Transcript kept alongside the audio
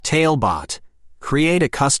Talebot. Create a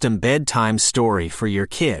custom bedtime story for your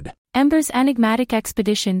kid. Ember's enigmatic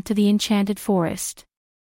expedition to the Enchanted Forest.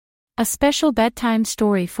 A special bedtime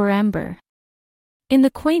story for Ember. In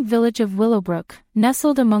the quaint village of Willowbrook,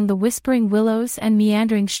 nestled among the whispering willows and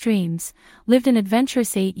meandering streams, lived an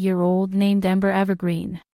adventurous 8-year-old named Ember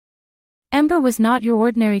Evergreen. Ember was not your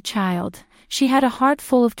ordinary child. She had a heart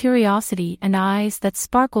full of curiosity and eyes that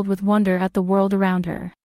sparkled with wonder at the world around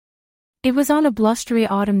her. It was on a blustery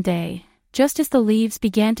autumn day, just as the leaves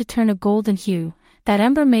began to turn a golden hue, that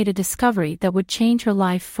Ember made a discovery that would change her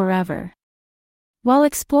life forever. While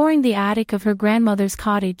exploring the attic of her grandmother's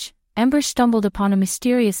cottage, Ember stumbled upon a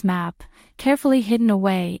mysterious map, carefully hidden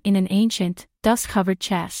away in an ancient, dust-covered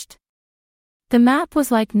chest. The map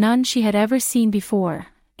was like none she had ever seen before.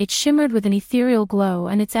 It shimmered with an ethereal glow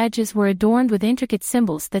and its edges were adorned with intricate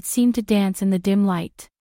symbols that seemed to dance in the dim light.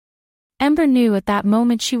 Ember knew at that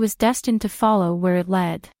moment she was destined to follow where it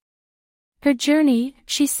led. Her journey,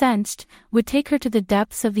 she sensed, would take her to the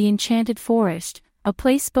depths of the Enchanted Forest, a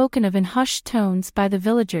place spoken of in hushed tones by the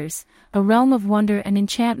villagers, a realm of wonder and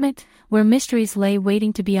enchantment, where mysteries lay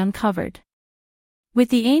waiting to be uncovered. With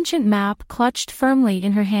the ancient map clutched firmly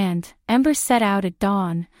in her hand, Ember set out at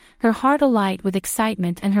dawn, her heart alight with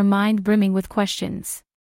excitement and her mind brimming with questions.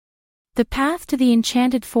 The path to the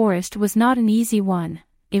Enchanted Forest was not an easy one.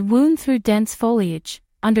 It wound through dense foliage,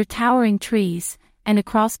 under towering trees, and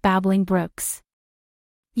across babbling brooks.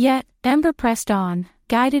 Yet, Ember pressed on,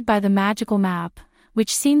 guided by the magical map,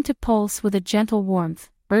 which seemed to pulse with a gentle warmth,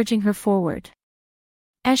 urging her forward.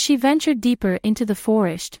 As she ventured deeper into the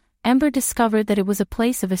forest, Ember discovered that it was a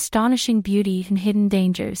place of astonishing beauty and hidden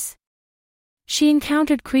dangers. She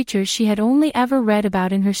encountered creatures she had only ever read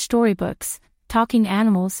about in her storybooks, talking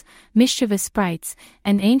animals, mischievous sprites,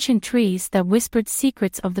 and ancient trees that whispered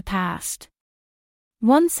secrets of the past.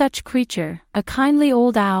 One such creature, a kindly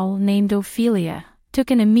old owl named Ophelia, took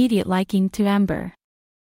an immediate liking to Ember.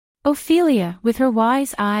 Ophelia, with her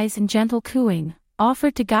wise eyes and gentle cooing,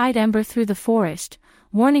 offered to guide Ember through the forest,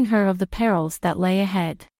 warning her of the perils that lay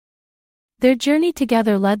ahead. Their journey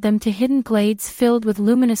together led them to hidden glades filled with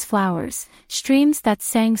luminous flowers, streams that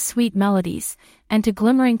sang sweet melodies, and to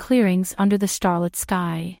glimmering clearings under the starlit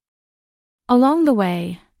sky. Along the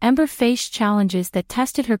way, Ember faced challenges that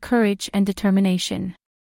tested her courage and determination.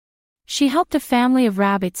 She helped a family of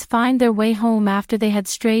rabbits find their way home after they had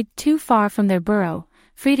strayed too far from their burrow,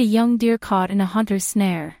 freed a young deer caught in a hunter's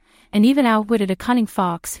snare, and even outwitted a cunning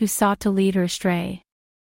fox who sought to lead her astray.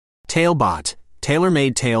 Talebot.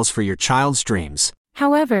 Tailor-made tales for your child's dreams.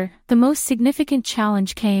 However, the most significant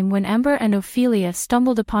challenge came when Ember and Ophelia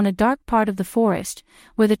stumbled upon a dark part of the forest,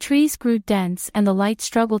 where the trees grew dense and the light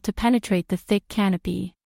struggled to penetrate the thick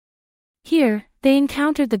canopy. Here, they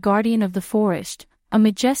encountered the guardian of the forest, a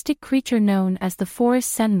majestic creature known as the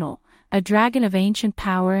Forest Sentinel, a dragon of ancient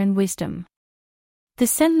power and wisdom. The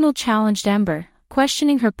Sentinel challenged Ember,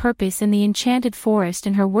 questioning her purpose in the Enchanted Forest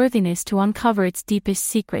and her worthiness to uncover its deepest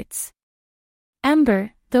secrets.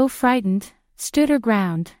 Ember, though frightened, stood her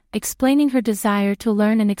ground, explaining her desire to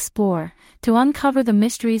learn and explore, to uncover the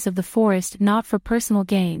mysteries of the forest not for personal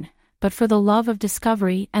gain, but for the love of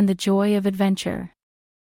discovery and the joy of adventure.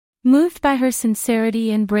 Moved by her sincerity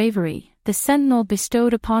and bravery, the Sentinel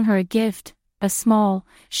bestowed upon her a gift, a small,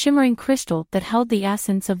 shimmering crystal that held the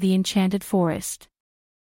essence of the Enchanted Forest.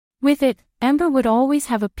 With it, Ember would always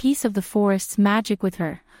have a piece of the forest's magic with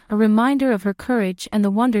her, a reminder of her courage and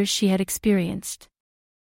the wonders she had experienced.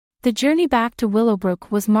 The journey back to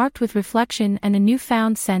Willowbrook was marked with reflection and a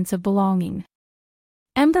newfound sense of belonging.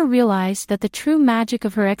 Ember realized that the true magic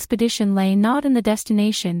of her expedition lay not in the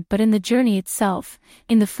destination but in the journey itself,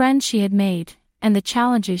 in the friends she had made, and the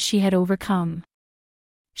challenges she had overcome.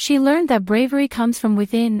 She learned that bravery comes from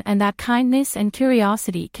within and that kindness and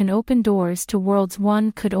curiosity can open doors to worlds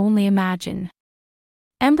one could only imagine.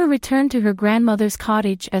 Ember returned to her grandmother's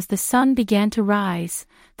cottage as the sun began to rise,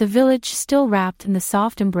 the village still wrapped in the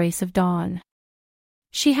soft embrace of dawn.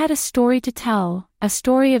 She had a story to tell, a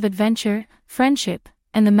story of adventure, friendship,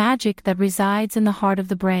 and the magic that resides in the heart of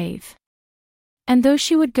the brave. And though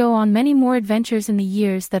she would go on many more adventures in the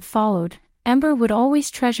years that followed, Ember would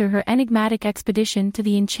always treasure her enigmatic expedition to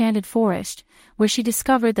the Enchanted Forest, where she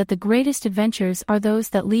discovered that the greatest adventures are those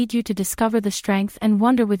that lead you to discover the strength and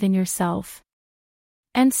wonder within yourself.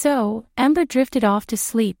 And so, Ember drifted off to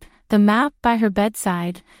sleep, the map by her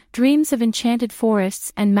bedside, dreams of enchanted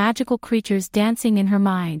forests and magical creatures dancing in her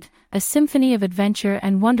mind, a symphony of adventure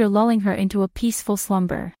and wonder lulling her into a peaceful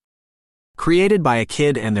slumber. Created by a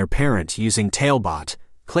kid and their parent using Talebot.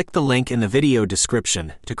 Click the link in the video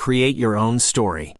description to create your own story.